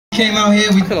Came out here,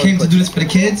 we came to do this for the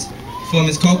kids, for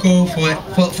Miss Coco,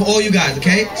 for all you guys,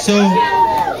 okay? So,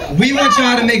 we want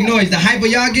y'all to make noise. The hyper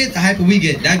y'all get, the hyper we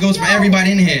get. That goes for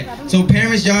everybody in here. So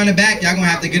parents, y'all in the back, y'all gonna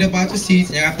have to get up out your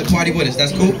seats and y'all have to party with us.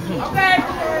 That's cool? Okay.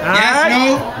 Yes,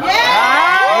 no?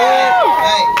 Yeah!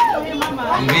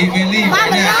 Hey, we leave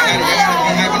right now. You gotta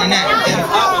be hyping than that.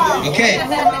 Okay.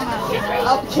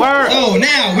 So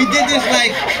now, we did this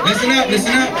like, listen up.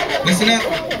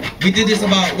 We did this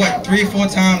about, what, 3 or 4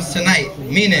 times tonight.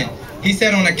 Meaning, he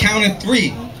said on a count of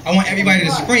 3, I want everybody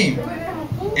to scream.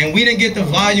 And we didn't get the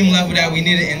volume level that we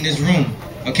needed in this room,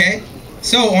 okay?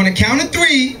 So on a count of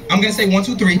 3, I'm gonna say 1,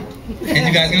 2, 3, and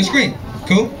you guys are gonna scream.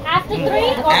 Cool? After 3?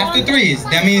 After 3s.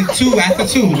 That means 2 after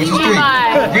 2, which is 3.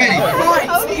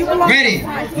 Ready?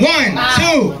 1,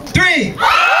 2, 3.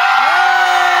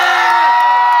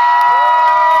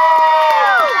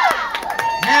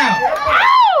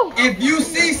 If you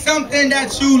see something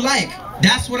that you like,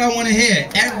 that's what I want to hear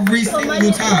every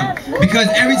single time. Because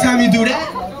every time you do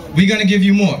that, we're going to give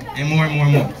you more and more and more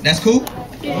and more. That's cool?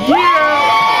 Yeah!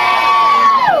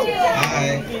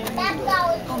 Alright.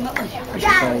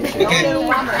 Okay.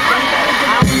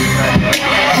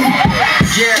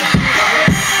 Yeah.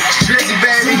 Drizzy,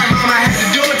 baby. I had to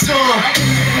do it to him.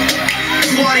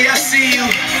 Marty, I see you.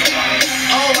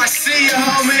 Oh, I see you,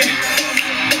 homie.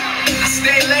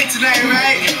 Stay late tonight,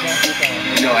 right?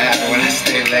 You know what happened when I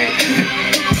stay late.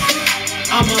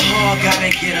 I'm a hard guy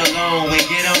to get along with,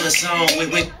 get on the zone with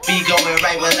be going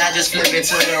right, well I just flip it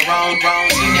to the wrong.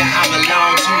 See now I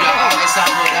belong to the artists I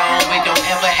put on. We don't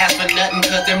ever ask for nothing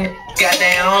cause them got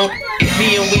their own.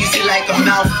 Me and Weezy like a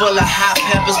mouthful of hot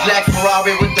peppers, black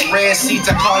Ferrari with the red seats,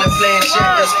 I call it playing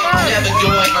checkers. I'm never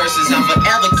doing verses, I'm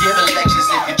forever giving lectures.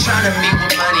 If you're trying to meet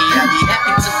with money, I'll be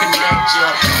happy to connect you.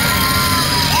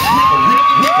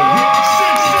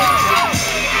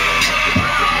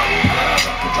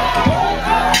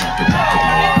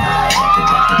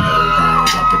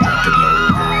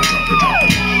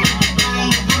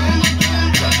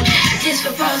 This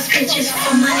for pose pictures,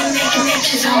 for money making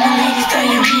pictures. All the ladies throw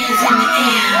your hands in the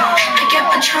air. I got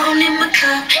Patron in my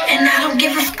cup, and I don't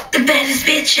give a f. The baddest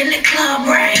bitch in the club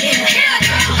right here.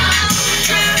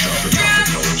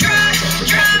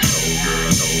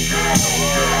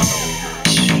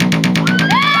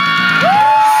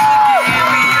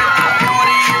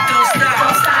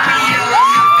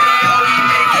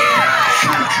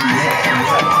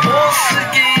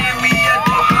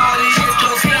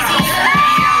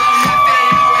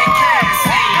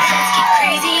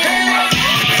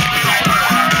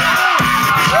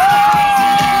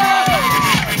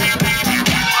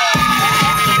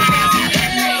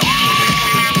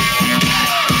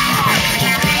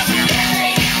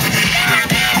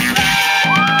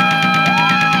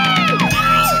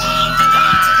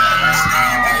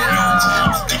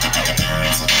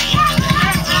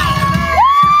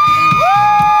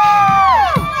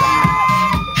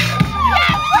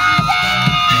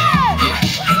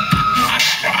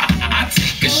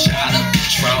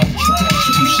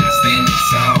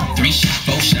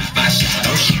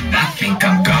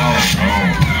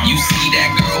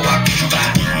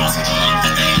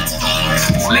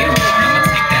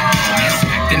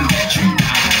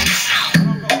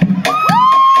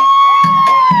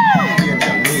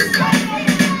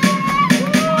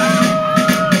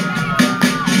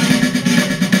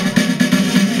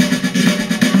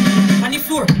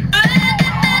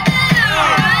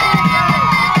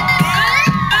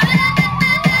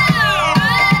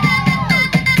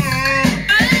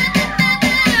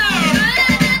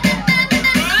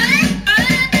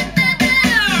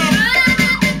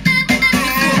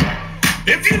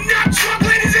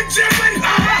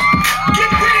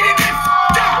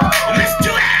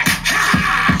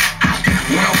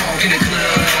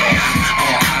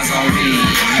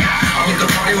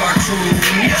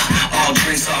 All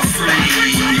drinks are free.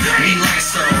 We like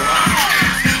so rock.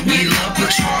 We love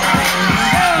Patron.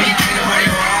 We keep the party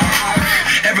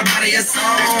rock. Everybody is on.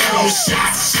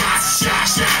 Shots, shots,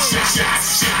 shots, shots, shots,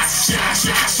 shots, shots, shots,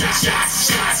 shots, shots,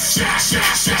 shots, shots,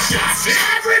 shots, shots, shots.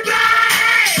 Everybody.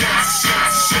 Shots,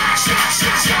 shots, shots, shots,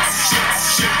 shots, shots,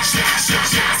 shots, shots,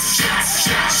 shots,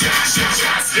 shots, shots, shots,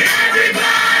 shots.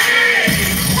 Everybody.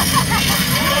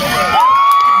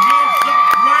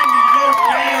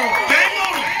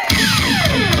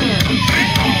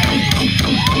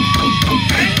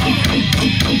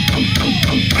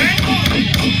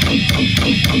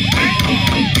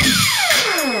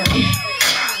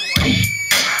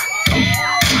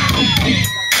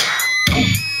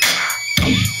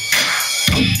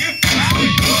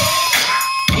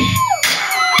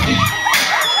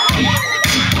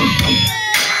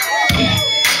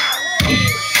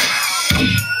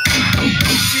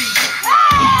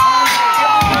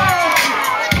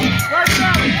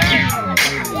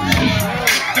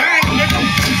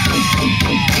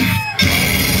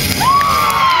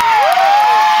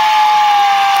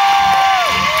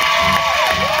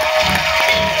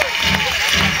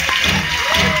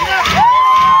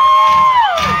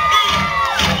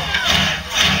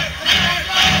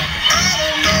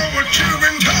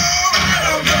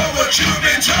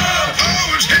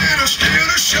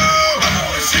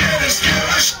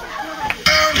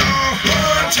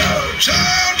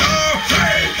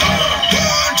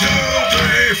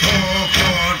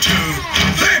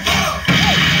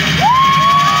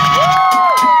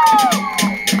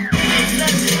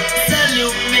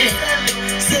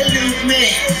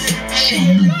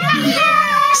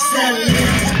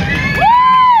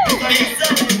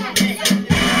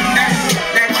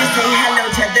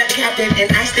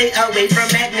 And I stay away from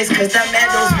magnets, cause the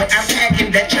medals when I'm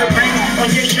packing. That your brains on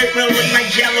your shirt will look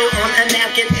like jello on a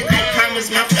napkin. And I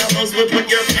promise my fellows will put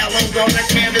your fellows on the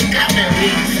canvas copy.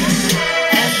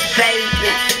 Baby,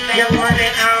 your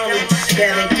money on it,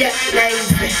 better get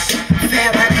lazy.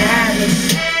 Fab, I got it.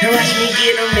 And watch me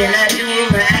get them, and I do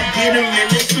them, I did them. And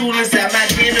the tool inside my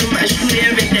denim, I shoot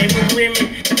every day with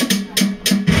women.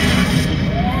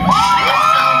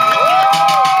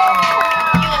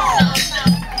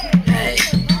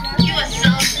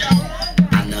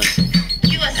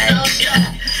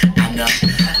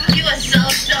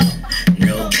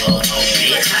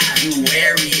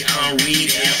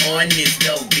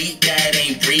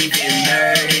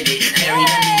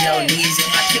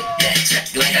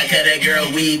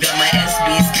 Got my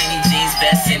SB skinny jeans,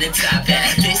 vest and a top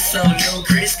hat. This so no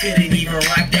Chris couldn't even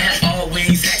rock that.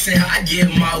 Always asking how I get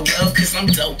my wealth, cause I'm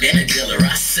dope and a dealer,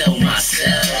 I sell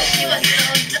myself. You a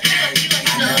soul,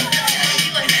 you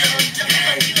a soul,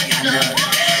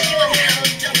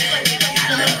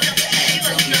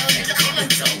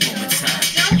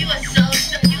 you a soul,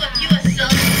 you a soul.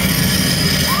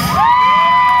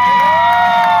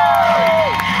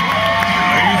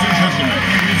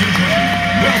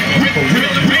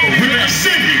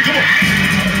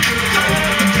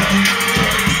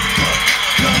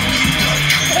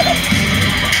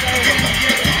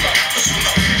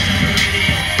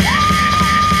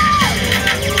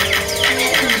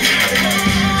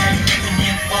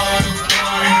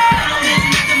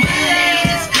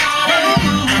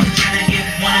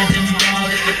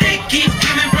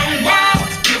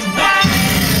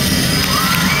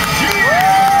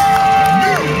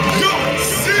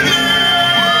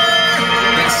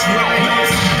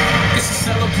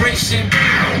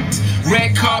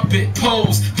 Red carpet,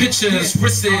 pose, pictures,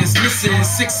 wrists,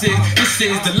 misses, sixes. This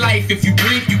is the life. If you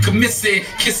blink, you can miss it.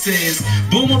 Kisses,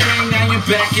 boomerang. Now you're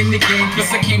back in the game.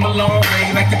 Plus I came a long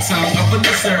way, like the tongue of a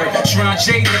lizard.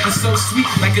 Tranche looking so sweet,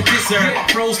 like a dessert.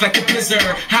 Froze like a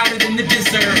blizzard, hotter than the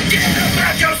desert. Get up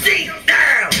out your seat,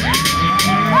 down.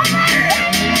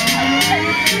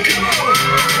 Come on.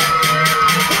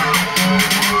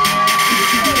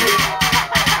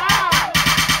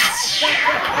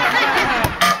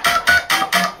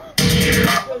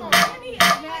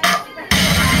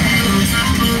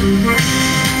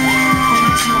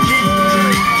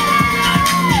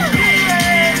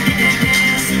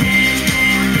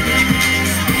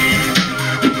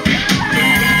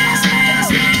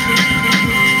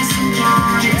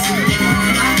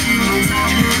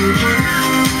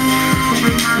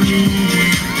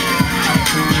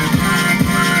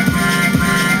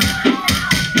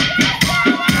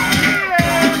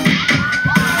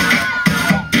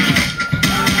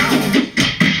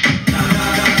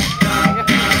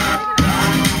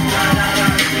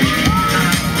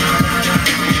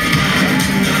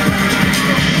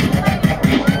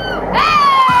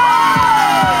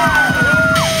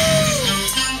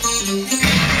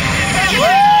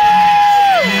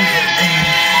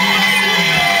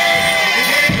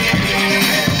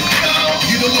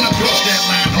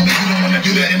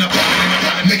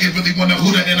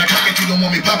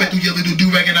 Pop it through your little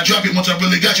do-rag and I drop it once I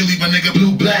really got you, leave my nigga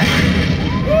blue black.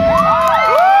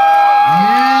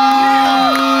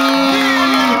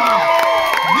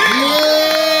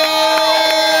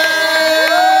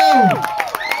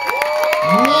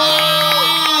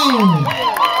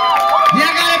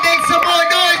 Y'all gotta make some more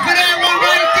noise for that one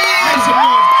right there.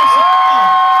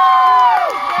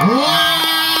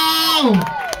 Wow!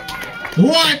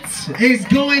 What is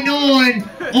going on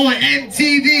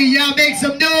MTV? Y'all make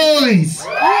some noise!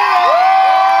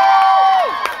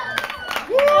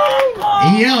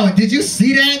 Yo, did you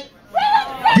see that?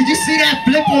 Did you see that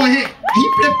flip on him? He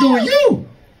flipped on you!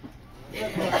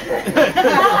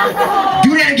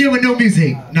 Do that again with no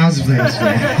music. No, I was just playing.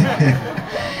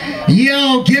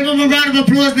 Yo, give him a round of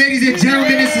applause, ladies and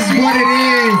gentlemen. This is what it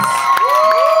is.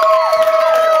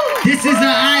 This is an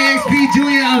IXP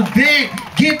Junior event.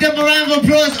 Give them a round of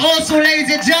applause also, ladies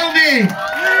and gentlemen.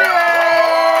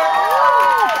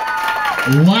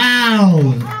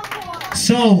 Wow.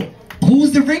 So,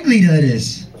 who's the ringleader of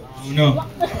this? I don't know.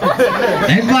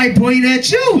 Everybody pointing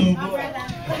at you.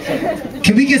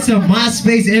 Can we get some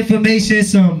MySpace information,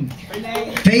 some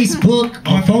Facebook,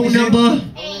 a phone number,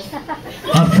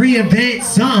 a free event,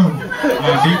 something?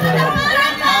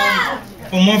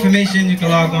 For more information, you can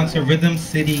log on to Rhythm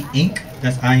City Inc.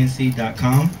 That's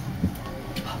inc.com.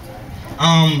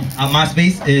 Our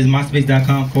MySpace is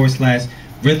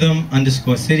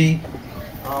myspace.com/rhythm_city.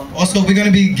 Also, we're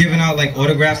gonna be giving out like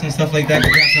autographs and stuff like that.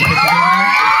 We got some pictures over there.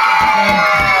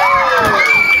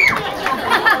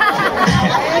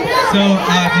 So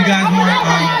if you guys want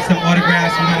some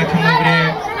autographs, we're gonna come over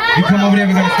there. You come over there,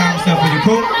 we're gonna sign stuff with you.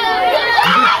 Cool?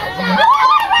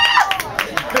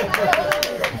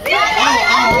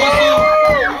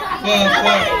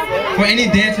 For any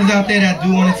dancers out there that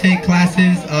do want to take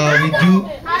classes, we do.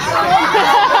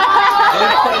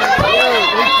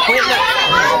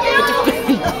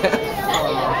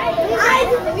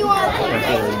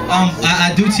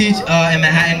 I do teach in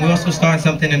Manhattan. We're also starting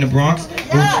something in the Bronx,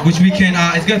 which we can.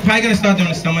 It's probably gonna start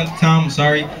during the summertime. I'm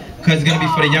sorry, because it's gonna be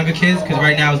for the younger kids. Because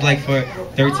right now it's like for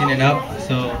 13 and up.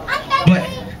 So, but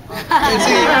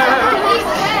 13.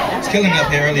 It's killing me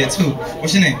up here earlier too.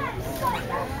 What's your name?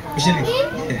 What's your name?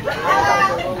 Yeah.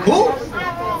 Who?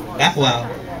 That's wild.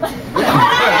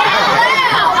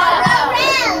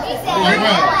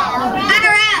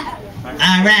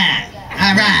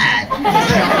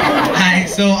 Alright,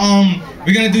 so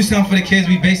we're gonna do something for the kids.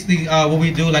 We basically what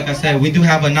we do, like I said, we do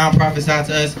have a non-profit side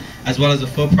to us as well as a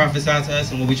for-profit side to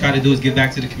us, and what we try to do is give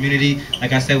back to the community.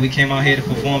 Like I said, we came out here to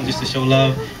perform just to show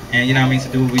love and, you know what I mean, to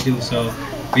do what we do. So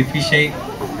we appreciate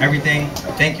everything.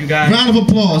 Thank you guys. Round of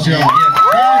applause, y'all. Yeah.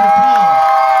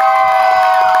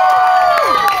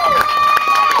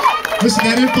 Listen,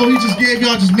 that info he just gave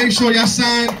y'all, just make sure y'all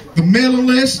sign the mailing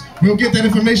list. We'll get that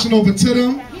information over to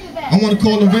them. I want to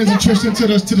call Lorenz and Tristan to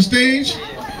the stage.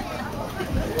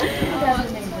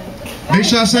 Make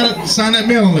sure I sign that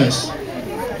mailing list.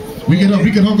 We can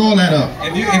hook all that up.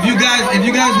 If you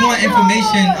guys want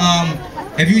information,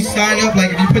 if you sign up,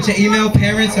 like if you put your email,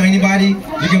 parents or anybody,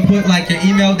 you can put like your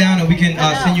email down, and we can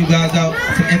send you guys out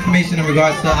some information in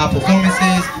regards to our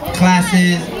performances,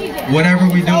 classes, whatever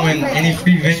we're doing, any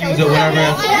free venues or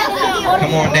whatever.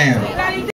 Come on down.